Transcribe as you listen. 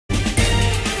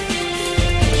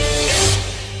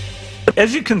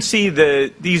As you can see,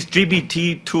 these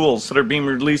GBT tools that are being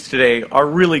released today are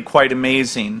really quite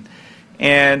amazing,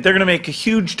 and they're going to make a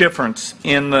huge difference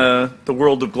in the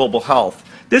world of global health.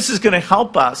 This is going to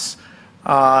help us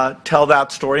tell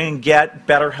that story and get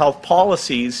better health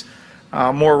policies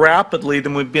more rapidly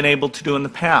than we've been able to do in the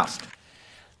past.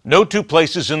 No two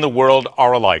places in the world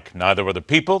are alike. Neither are the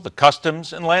people, the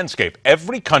customs, and landscape.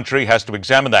 Every country has to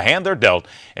examine the hand they're dealt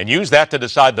and use that to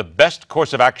decide the best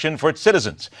course of action for its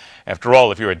citizens. After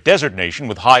all, if you're a desert nation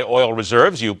with high oil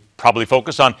reserves, you probably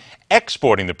focus on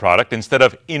exporting the product instead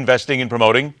of investing in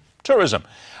promoting tourism.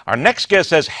 Our next guest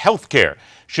says healthcare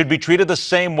should be treated the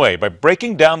same way by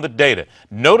breaking down the data,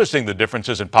 noticing the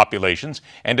differences in populations,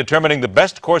 and determining the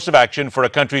best course of action for a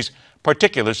country's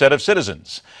particular set of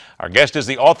citizens. Our guest is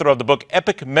the author of the book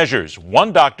Epic Measures,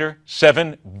 One Doctor,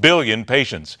 7 Billion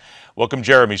Patients. Welcome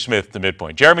Jeremy Smith to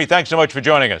MidPoint. Jeremy, thanks so much for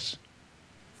joining us.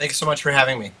 Thanks so much for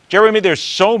having me. Jeremy, there's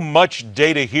so much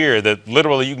data here that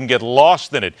literally you can get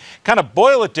lost in it. Kind of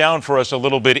boil it down for us a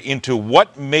little bit into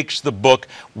what makes the book,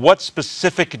 what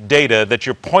specific data that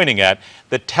you're pointing at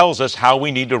that tells us how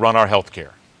we need to run our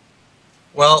healthcare.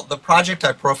 Well, the project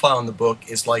I profile in the book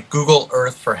is like Google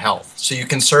Earth for health. So you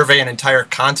can survey an entire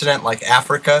continent like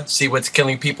Africa, see what's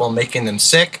killing people and making them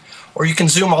sick, or you can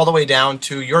zoom all the way down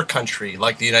to your country,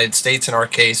 like the United States in our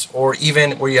case, or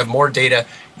even where you have more data,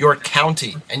 your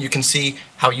county, and you can see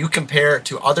how you compare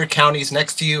to other counties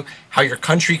next to you, how your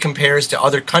country compares to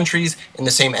other countries in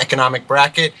the same economic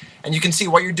bracket, and you can see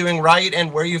what you're doing right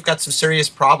and where you've got some serious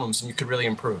problems and you could really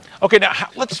improve. Okay, now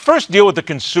let's first deal with the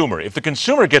consumer. If the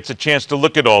consumer gets a chance to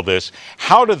look at all this,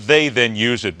 how do they then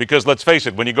use it? Because let's face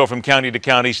it, when you go from county to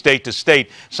county, state to state,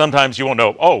 sometimes you won't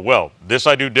know, oh, well, this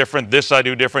I do different, this I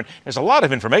do different. There's a lot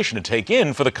of information to take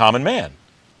in for the common man.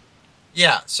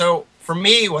 Yeah, so for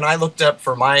me, when I looked up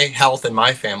for my health and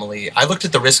my family, I looked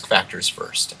at the risk factors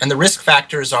first. And the risk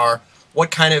factors are what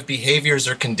kind of behaviors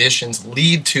or conditions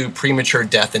lead to premature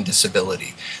death and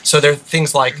disability. So there are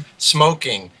things like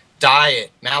smoking,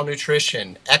 diet,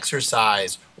 malnutrition,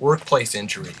 exercise, workplace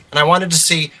injury. And I wanted to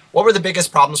see what were the biggest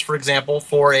problems, for example,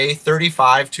 for a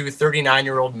 35 to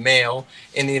 39-year-old male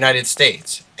in the United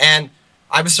States. And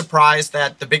I was surprised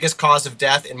that the biggest cause of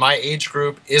death in my age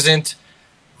group isn't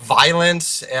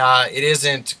violence, it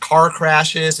isn't car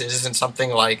crashes, it isn't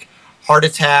something like heart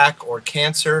attack or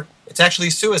cancer. It's actually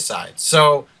suicide.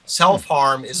 So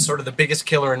self-harm is sort of the biggest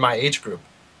killer in my age group.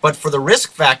 But for the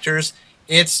risk factors,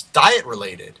 it's diet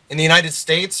related. In the United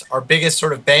States, our biggest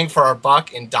sort of bang for our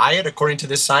buck in diet, according to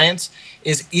this science,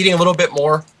 is eating a little bit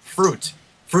more fruit.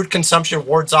 Fruit consumption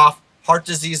wards off heart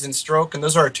disease and stroke, and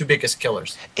those are our two biggest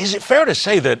killers. Is it fair to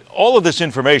say that all of this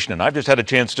information, and I've just had a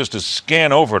chance just to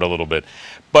scan over it a little bit,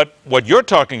 but what you're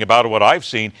talking about, or what I've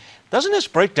seen, doesn't this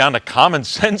break down to common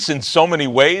sense in so many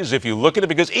ways if you look at it?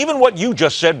 Because even what you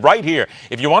just said right here,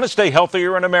 if you want to stay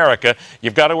healthier in America,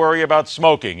 you've got to worry about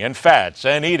smoking and fats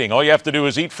and eating. All you have to do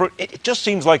is eat fruit. It just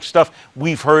seems like stuff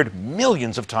we've heard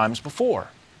millions of times before.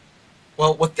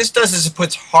 Well, what this does is it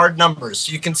puts hard numbers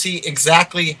so you can see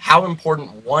exactly how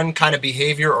important one kind of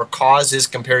behavior or cause is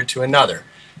compared to another.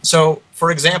 So, for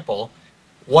example,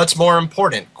 what's more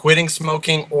important, quitting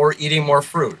smoking or eating more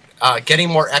fruit? Getting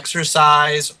more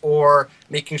exercise or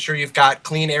making sure you've got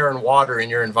clean air and water in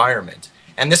your environment.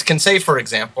 And this can say, for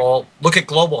example, look at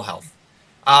global health.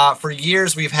 For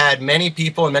years, we've had many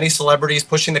people and many celebrities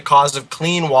pushing the cause of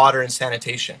clean water and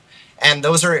sanitation. And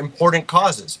those are important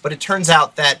causes. But it turns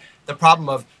out that the problem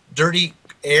of dirty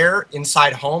air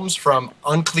inside homes from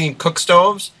unclean cook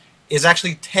stoves is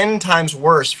actually 10 times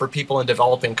worse for people in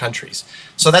developing countries.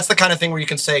 So that's the kind of thing where you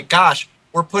can say, gosh,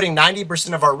 we're putting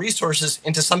 90% of our resources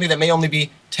into something that may only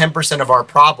be 10% of our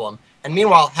problem. And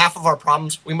meanwhile, half of our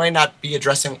problems we might not be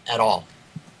addressing at all.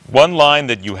 One line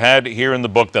that you had here in the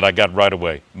book that I got right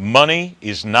away. Money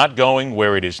is not going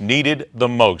where it is needed the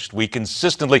most. We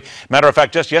consistently, matter of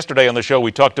fact, just yesterday on the show,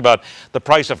 we talked about the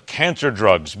price of cancer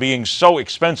drugs being so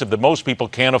expensive that most people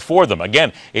can't afford them.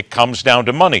 Again, it comes down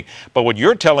to money. But what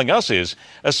you're telling us is,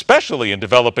 especially in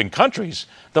developing countries,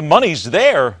 the money's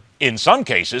there in some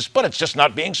cases, but it's just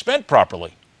not being spent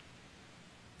properly.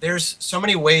 There's so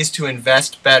many ways to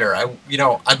invest better.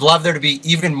 I'd love there to be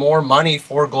even more money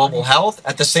for global health.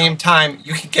 At the same time,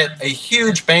 you can get a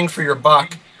huge bang for your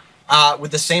buck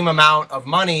with the same amount of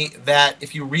money that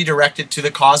if you redirect it to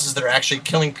the causes that are actually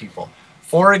killing people.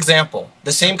 For example,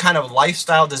 the same kind of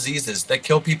lifestyle diseases that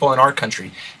kill people in our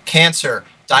country, cancer,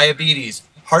 diabetes,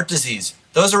 heart disease,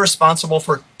 those are responsible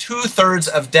for 2/3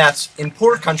 of deaths in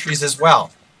poor countries as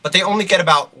well. But they only get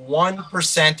about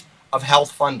 1% of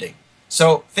health funding.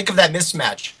 So think of that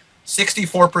mismatch.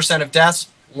 64% of deaths,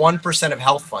 1% of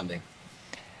health funding.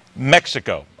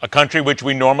 Mexico, a country which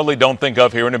we normally don't think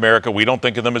of here in America. We don't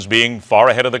think of them as being far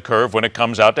ahead of the curve when it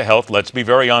comes out to health. Let's be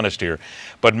very honest here.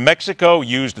 But Mexico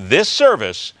used this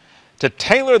service to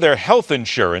tailor their health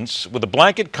insurance with a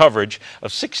blanket coverage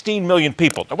of 16 million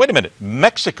people. Now, wait a minute.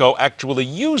 Mexico actually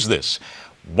used this.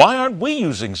 Why aren't we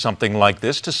using something like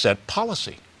this to set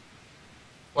policy?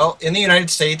 Well, in the United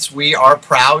States, we are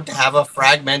proud to have a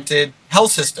fragmented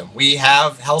health system. We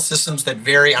have health systems that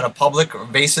vary on a public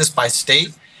basis by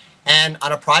state and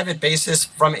on a private basis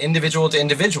from individual to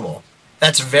individual.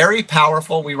 That's very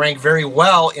powerful. We rank very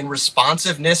well in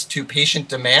responsiveness to patient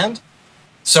demand.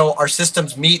 So our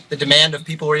systems meet the demand of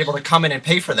people who are able to come in and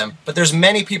pay for them. But there's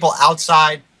many people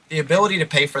outside the ability to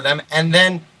pay for them. And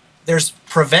then there's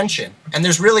prevention. And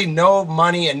there's really no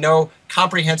money and no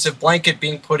comprehensive blanket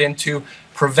being put into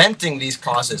preventing these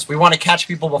causes. We want to catch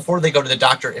people before they go to the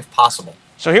doctor if possible.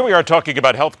 So here we are talking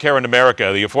about health care in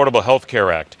America, the Affordable Health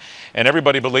Care Act. And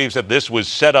everybody believes that this was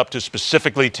set up to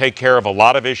specifically take care of a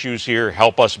lot of issues here,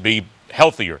 help us be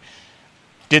healthier.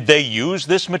 Did they use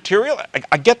this material?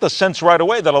 I get the sense right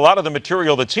away that a lot of the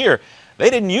material that's here, they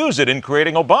didn't use it in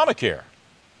creating Obamacare.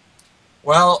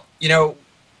 Well, you know,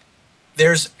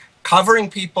 there's covering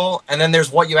people, and then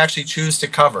there's what you actually choose to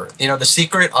cover. You know, the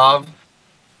secret of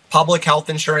public health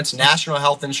insurance, national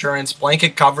health insurance,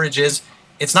 blanket coverage is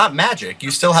it's not magic.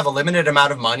 You still have a limited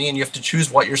amount of money, and you have to choose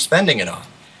what you're spending it on.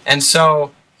 And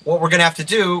so what we're going to have to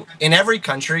do in every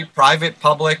country, private,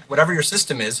 public, whatever your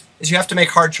system is you have to make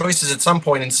hard choices at some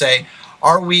point and say,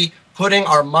 are we putting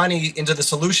our money into the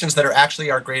solutions that are actually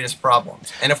our greatest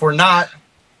problems? And if we're not,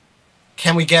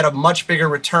 can we get a much bigger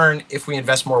return if we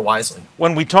invest more wisely?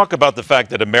 When we talk about the fact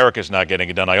that America's not getting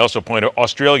it done, I also point out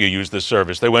Australia used this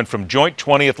service. They went from joint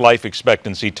 20th life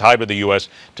expectancy tied with the U.S.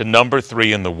 to number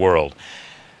 3 in the world.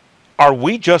 Are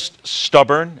we just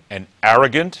stubborn and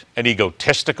arrogant and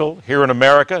egotistical here in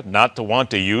America not to want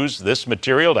to use this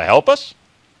material to help us?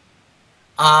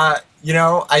 You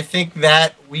know, I think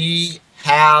that we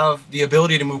have the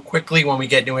ability to move quickly when we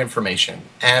get new information.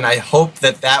 And I hope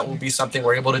that that will be something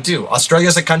we're able to do. Australia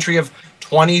is a country of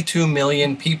 22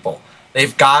 million people.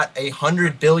 They've got a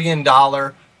 $100 billion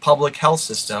public health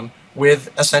system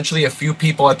with essentially a few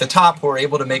people at the top who are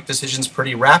able to make decisions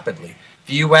pretty rapidly.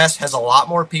 The U.S. has a lot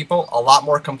more people, a lot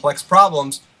more complex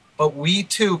problems, but we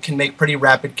too can make pretty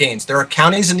rapid gains. There are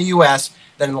counties in the U.S.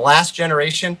 that in the last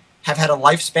generation have had a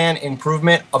lifespan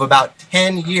improvement of about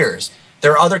 10 years.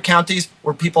 There are other counties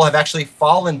where people have actually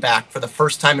fallen back for the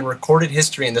first time in recorded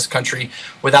history in this country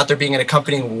without there being an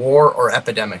accompanying war or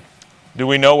epidemic. Do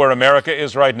we know where America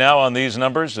is right now on these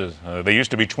numbers? They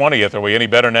used to be 20th. Are we any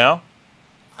better now?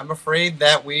 I'm afraid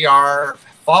that we are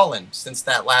fallen since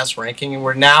that last ranking, and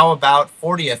we're now about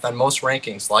 40th on most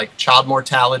rankings, like child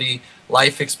mortality,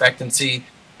 life expectancy,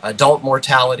 adult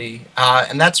mortality,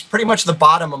 and that's pretty much the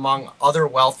bottom among other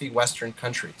wealthy Western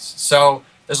countries. So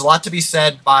there's a lot to be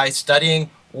said by studying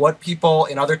what people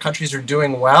in other countries are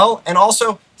doing well and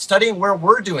also studying where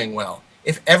we're doing well.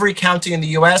 If every county in the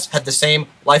U.S. had the same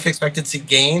life expectancy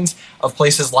gains of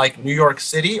places like New York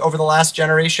City over the last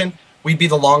generation, we'd be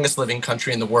the longest living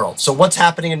country in the world. So what's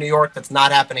happening in New York that's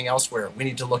not happening elsewhere? We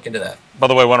need to look into that. By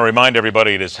the way, I want to remind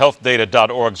everybody it is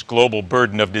healthdata.org's Global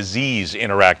Burden of Disease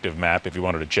interactive map, if you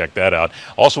wanted to check that out.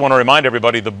 Also want to remind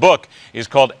everybody the book is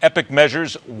called Epic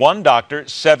Measures, One Doctor,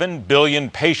 7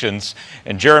 Billion Patients.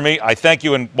 And Jeremy, I thank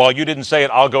you, and while you didn't say it,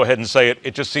 I'll go ahead and say it.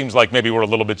 It just seems like maybe we're a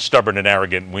little bit stubborn and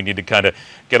arrogant, and we need to kind of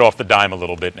get off the dime a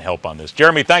little bit and help on this.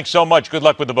 Jeremy, thanks so much. Good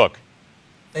luck with the book.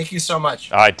 Thank you so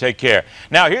much. All right, take care.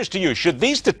 Now, here's to you. Should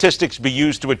these statistics be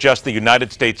used to adjust the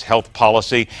United States health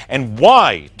policy? And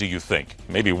why do you think?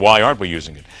 Maybe why aren't we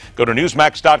using it? Go to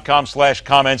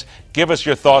newsmax.com/comments. Give us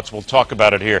your thoughts. We'll talk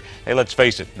about it here. Hey, let's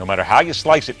face it. No matter how you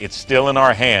slice it, it's still in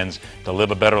our hands to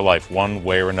live a better life one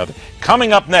way or another.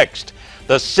 Coming up next,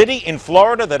 the city in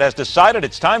Florida that has decided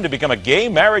it's time to become a gay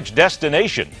marriage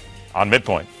destination on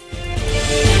MidPoint.